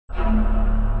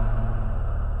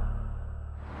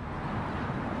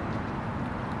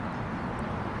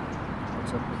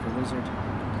wizard.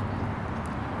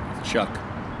 Chuck.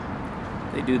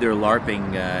 They do their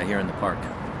LARPing here in the park.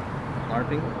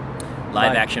 LARPing?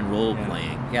 Live action role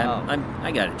playing. Yeah, Oh.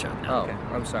 I got it, Chuck. Now. Oh, okay.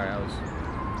 I'm sorry. I was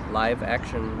live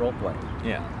action role playing.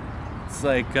 Yeah. It's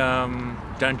like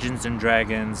Dungeons and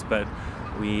Dragons, but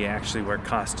we actually wear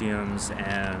costumes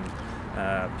and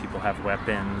people have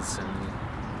weapons, and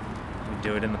we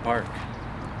do it in the park.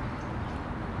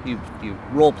 You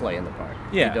role play in the park.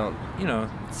 Yeah. You don't. You know,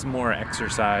 it's more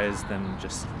exercise than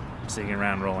just sitting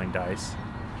around rolling dice.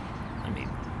 I mean,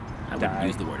 I wouldn't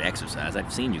use the word exercise.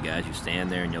 I've seen you guys. You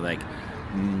stand there and you're like,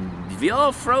 you're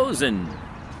all frozen.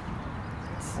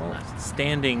 Well,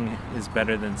 standing is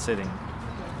better than sitting.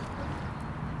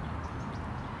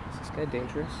 Is this guy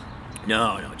dangerous?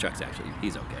 No, Chuck's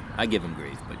he's okay. I give him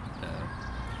grief, but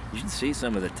you should see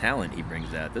some of the talent he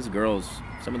brings out.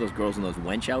 Some of those girls in those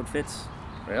wench outfits.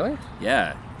 Really?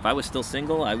 Yeah. If I was still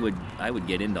single, I would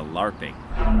get into LARPing.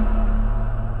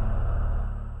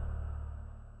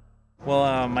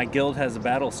 Well, my guild has a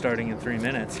battle starting in 3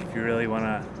 minutes. If you really want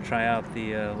to try out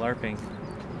the LARPing,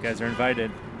 you guys are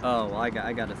invited. Oh, well, I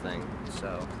got a thing.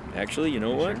 So. Actually, you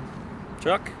know what,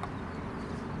 Chuck?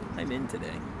 I'm in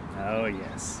today. Oh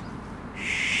yes.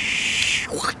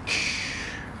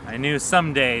 I knew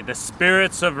someday the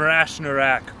spirits of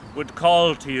Rashnarak would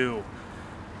call to you.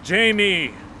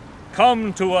 Jamie,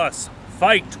 come to us,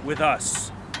 fight with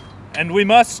us, and we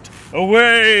must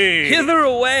away. Hither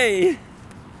away.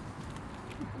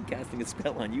 I'm casting a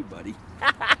spell on you, buddy.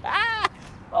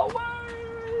 Away!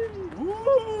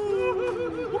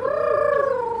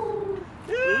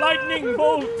 Lightning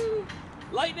bolt!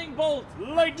 Lightning bolt!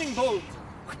 Lightning bolt!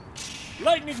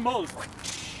 Lightning bolt!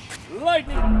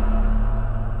 Lightning...